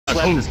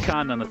slap this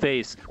con on the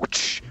face.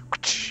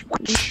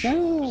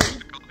 No.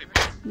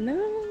 No.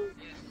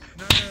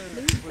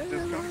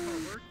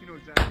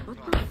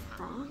 What the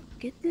fuck?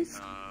 Get this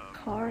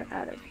car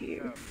out of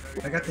here.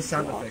 I got the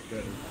sound effect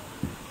ready.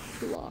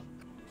 Block.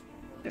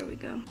 There we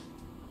go.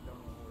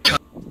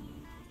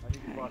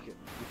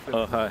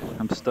 Oh, hi.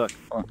 I'm stuck.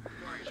 Oh.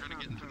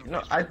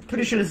 No, I'm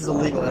pretty sure this is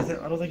illegal. I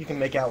don't think you can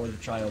make out with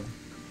a child.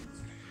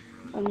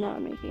 I'm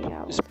not making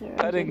out Just with her.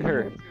 petting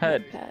her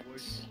head.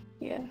 Pets.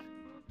 Yeah.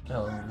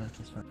 Oh,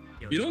 that's fine.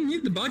 You don't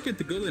need the bucket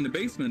to go in the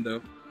basement,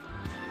 though.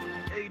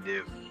 Hey,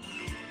 dude.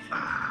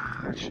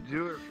 I should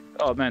do it.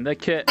 Oh man, that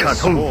cat is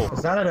swole.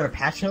 Is that an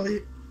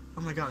passionately?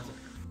 Oh my god.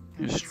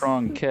 You're a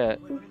strong cat.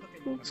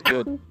 It's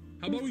good.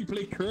 How about we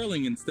play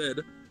curling instead?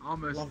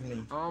 Almost. Love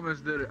me.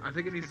 Almost did it. I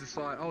think it needs to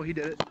slide. Oh, he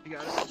did it. He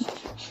got it.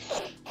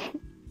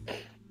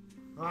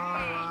 Oh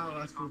wow,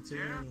 that's cool too.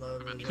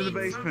 Love it. To the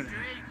basement.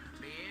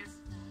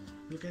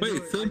 Wait,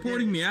 it's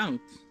teleporting me out.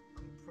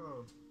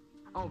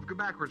 Oh, go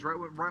backwards. Right,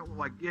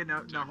 like, yeah,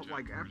 no,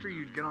 like, after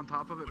you get on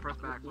top of it, press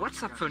back.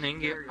 What's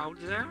happening out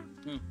there?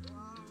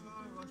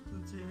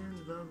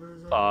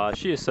 Aw,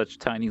 she has such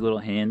tiny little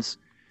hands.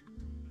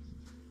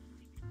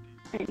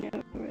 I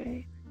know,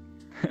 right?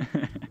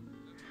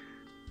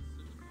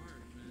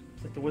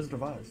 It's like the Wizard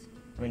of Oz.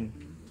 I mean,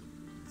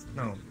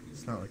 no,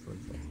 it's not like the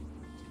Wizard of Oz.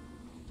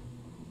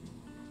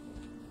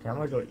 Okay, I'm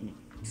gonna go eat.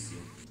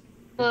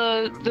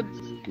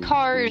 The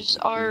cars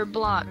are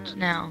blocked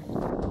now.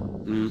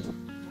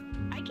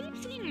 I keep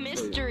seeing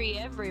mystery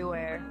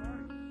everywhere.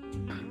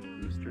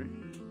 Mystery?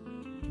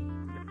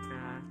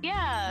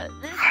 Yeah,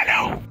 this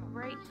Hello.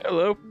 right.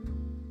 Hello.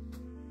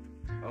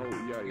 Oh,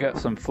 yeah, You got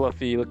some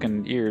fluffy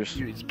looking ears.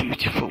 It's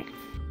beautiful.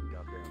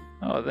 Goddamn.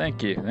 Oh,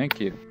 thank you, thank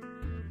you.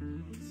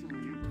 I've seen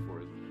you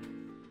before.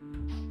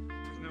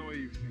 There's no way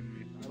you've seen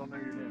me. I don't know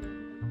your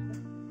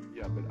name.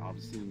 Yeah, but I've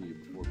seen you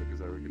before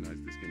because I recognize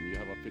this game. You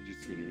have a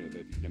fidget spinner here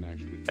that you can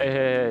actually...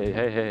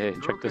 Hey,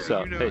 check this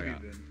out. You know Hey, me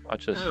then.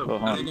 watch this. Oh,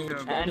 Hold on.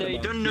 And I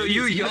don't know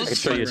you, I can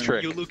show you a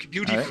trick. You look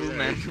beautiful,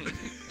 man.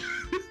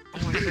 Oh,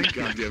 thank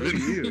God, yeah, look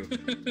at you.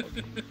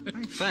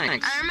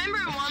 Thanks. I remember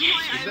at one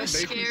point I was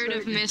scared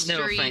of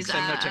mysteries, thanks,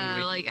 I'm not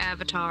angry. like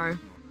Avatar.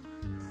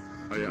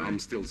 Oh yeah, I'm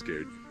still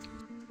scared.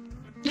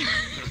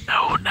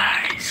 No,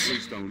 nice.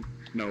 Please don't.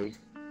 No.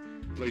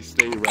 Please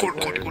stay right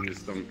there and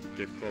just don't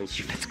get close.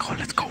 Let's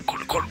go.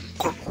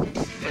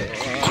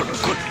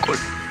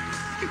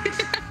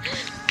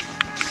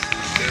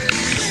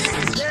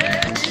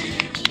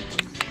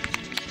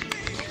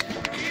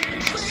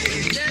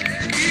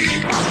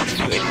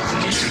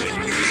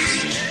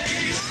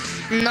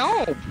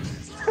 No,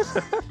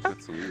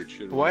 That's some weird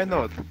shit. Why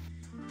not?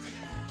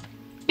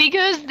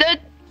 because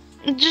that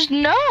just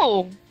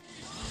no.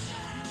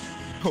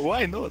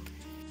 Why not?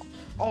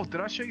 Oh,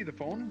 did I show you the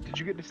phone? Did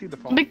you get to see the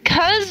phone?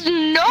 Because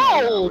Yeah,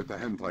 no. with the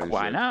hentai and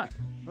Why shit. not?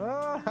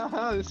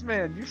 Ah, this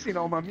man, you've seen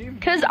all my memes.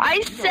 Because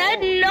I said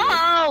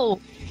no.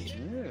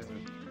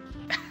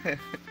 Yeah.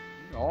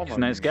 All He's my a nice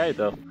memes. guy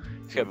though.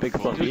 He's got big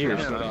fluffy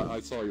ears. I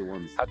saw you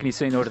once. How can you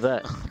say no to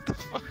that?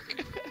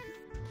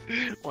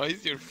 Why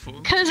is your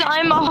phone? Because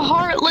I'm a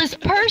heartless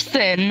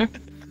person.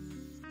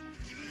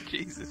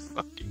 Jesus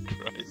fucking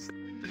Christ.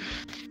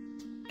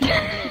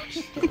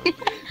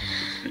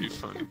 Pretty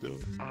funny though.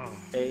 Oh.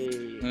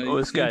 Hey, Oh,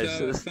 this guy's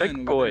a thick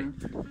boy.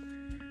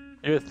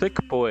 You're a thick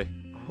boy.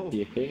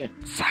 Yeah.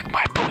 Suck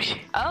my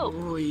pussy.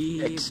 Oh,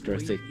 Extra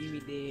thick.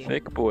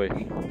 Thick boy.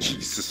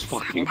 Jesus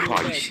fucking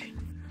Christ.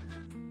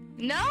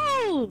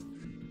 no!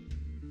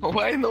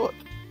 Why not?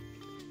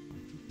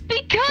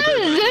 Because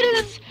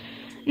it is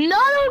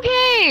not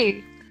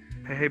okay.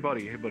 Hey,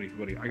 buddy,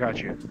 I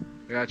got you.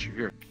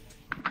 Here.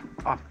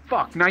 Oh,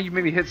 fuck, now you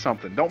made me hit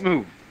something. Don't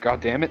move. God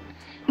damn it.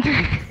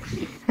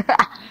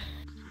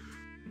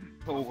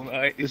 Oh,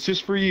 it's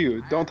just for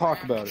you. Don't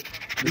talk about it.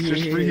 It's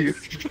just for you.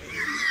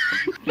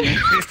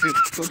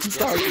 What you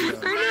talking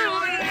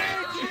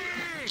about?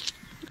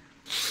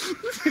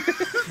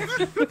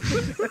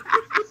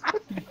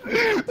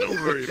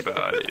 Don't worry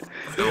about it.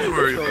 Don't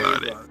worry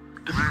about it.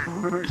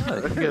 Oh, you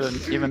got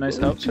an even nice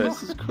outfit.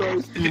 Jesus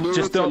Christ.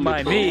 Just don't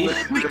mind me.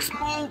 Big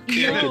smoke.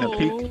 Taking a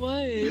peek.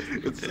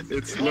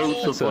 It's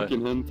loads of It's a-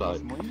 fucking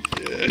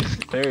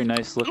hentai. Very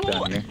nice look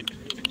down here.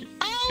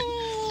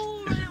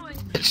 Oh!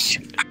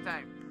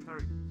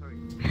 Sorry.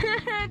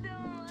 I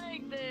don't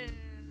like this.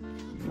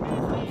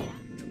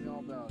 Tell me all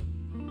about it.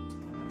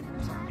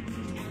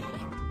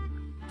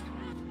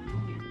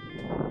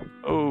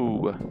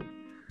 Oh,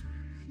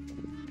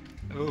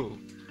 Oh,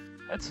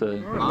 that's a.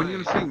 Alright, what are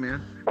you gonna sing,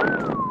 man?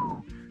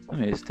 Let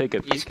me just take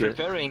a he's peek at.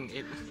 preparing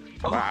it.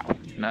 Wow,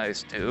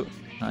 nice dude.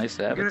 Nice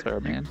avatar,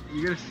 man.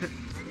 You gonna sing?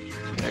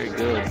 Very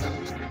good.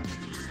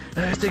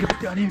 Let's take a peek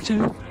down here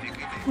too.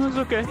 Well, it's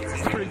okay.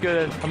 It's pretty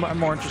good. I'm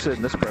more interested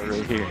in this part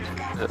right here.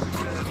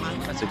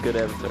 That's a good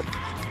avatar.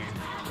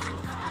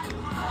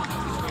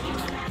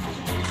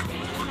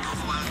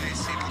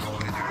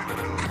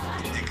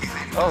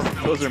 Oh,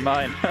 those are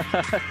mine.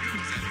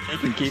 You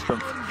can keep them.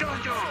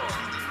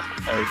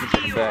 Oh, you can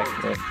put them back.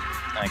 Yeah.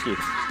 Thank you.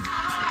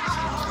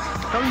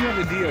 Tell me you have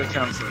the Dia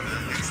account set.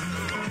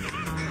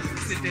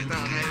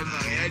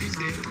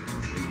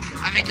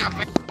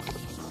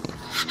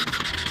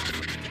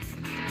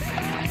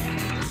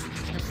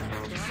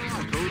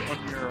 Vote on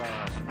your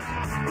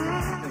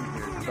thing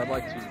here, because I'd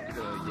like to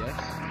yes.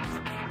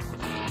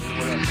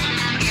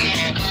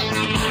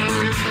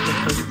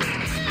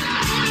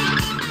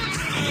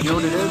 You know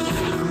what it is?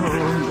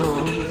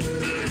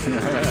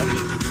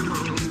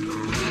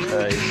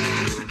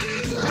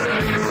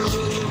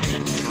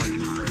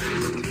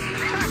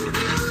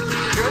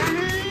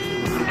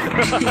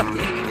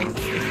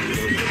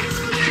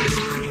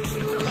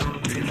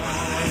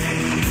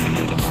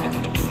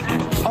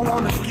 I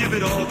wanna give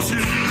it all to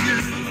you.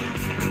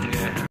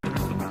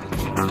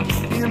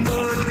 In the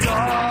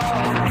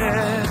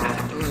darkness.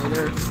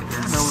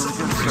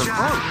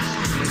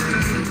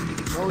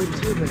 Only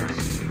 2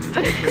 minutes.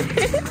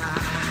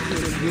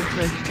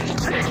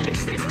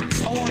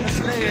 I wanna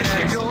stay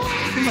at your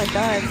Oh my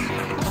god.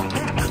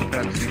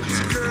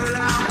 girl, I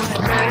wanna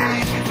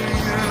make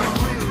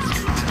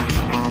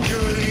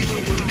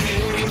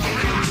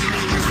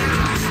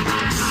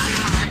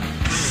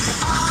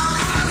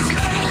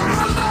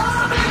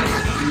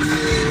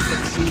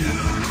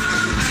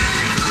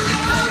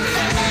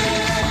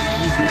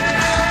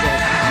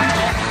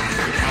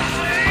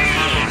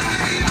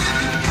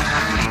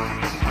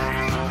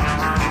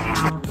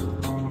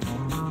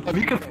If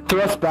you could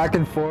thrust back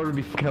and forward, would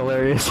be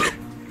hilarious.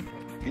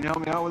 Can you help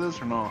me out with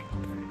this or no?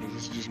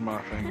 This is just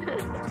my thing.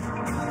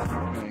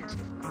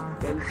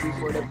 Thanks.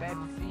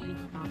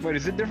 Wait,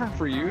 is it different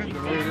for you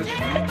the way it is for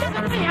me?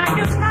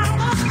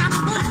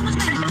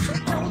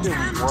 I'm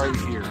doing right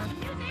here.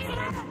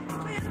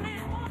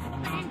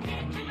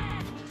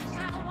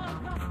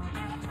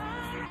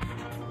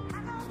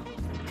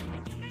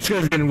 This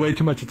guy's getting way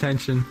too much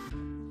attention.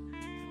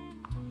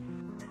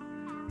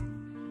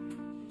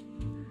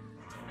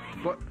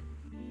 What?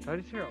 How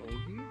did you hear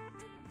Ogie?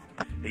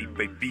 Hey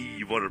baby,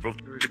 you want a roast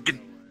chicken?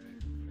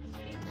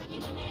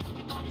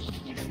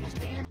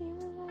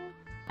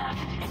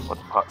 What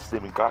pot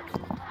steaming cock?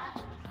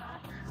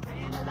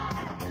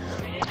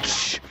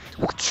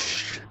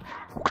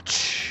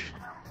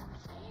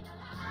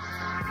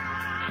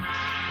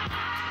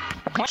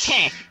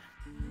 Okay.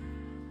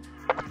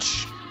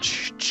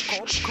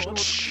 Cold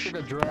like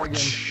a dragon.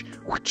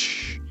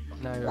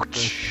 Now you're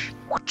first.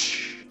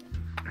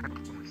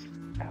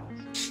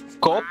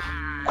 Cop?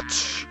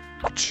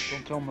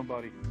 Don't tell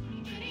nobody.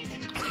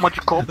 Much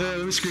cop? Let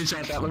me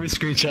screenshot that. Let me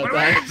screenshot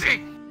that.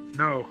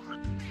 No.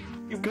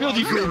 You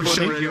bloody fool,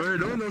 buddy.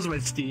 No one knows my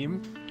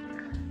Steam.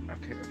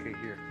 Okay,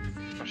 here.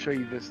 I'll show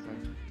you this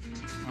thing.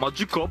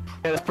 Magic cop?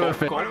 Yeah, that's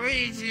perfect.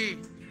 Luigi!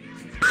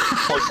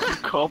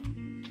 Magic cop?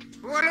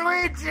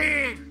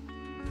 Luigi!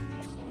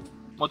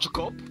 Magic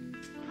cop?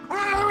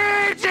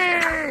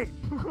 Luigi!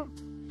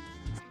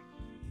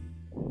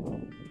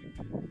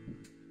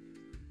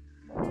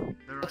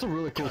 That's a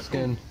really cool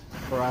skin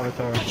for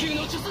Avatar.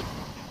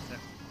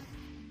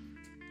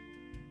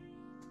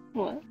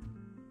 What?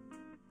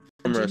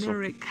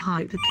 Generic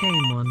hyper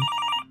came one.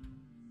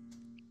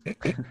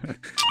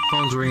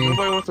 Phone's ringing.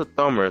 Nobody wants a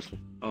thumb wrestle.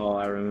 Oh,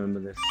 I remember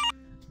this.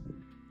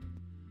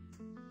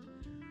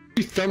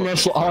 You thumb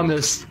wrestle on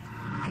this.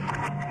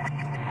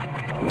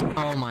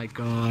 Oh my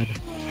god.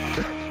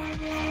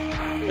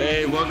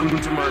 Hey, welcome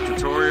to my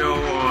tutorial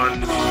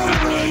on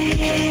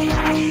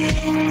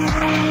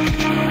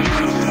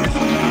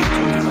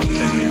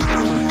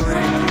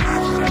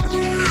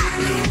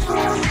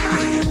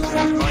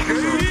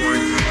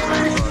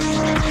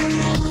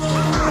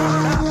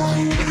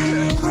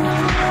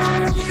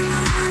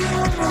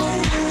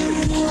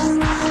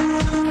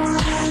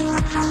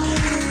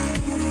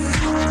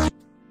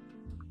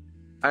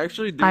I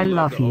actually do I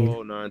love the you.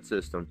 whole 9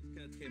 system.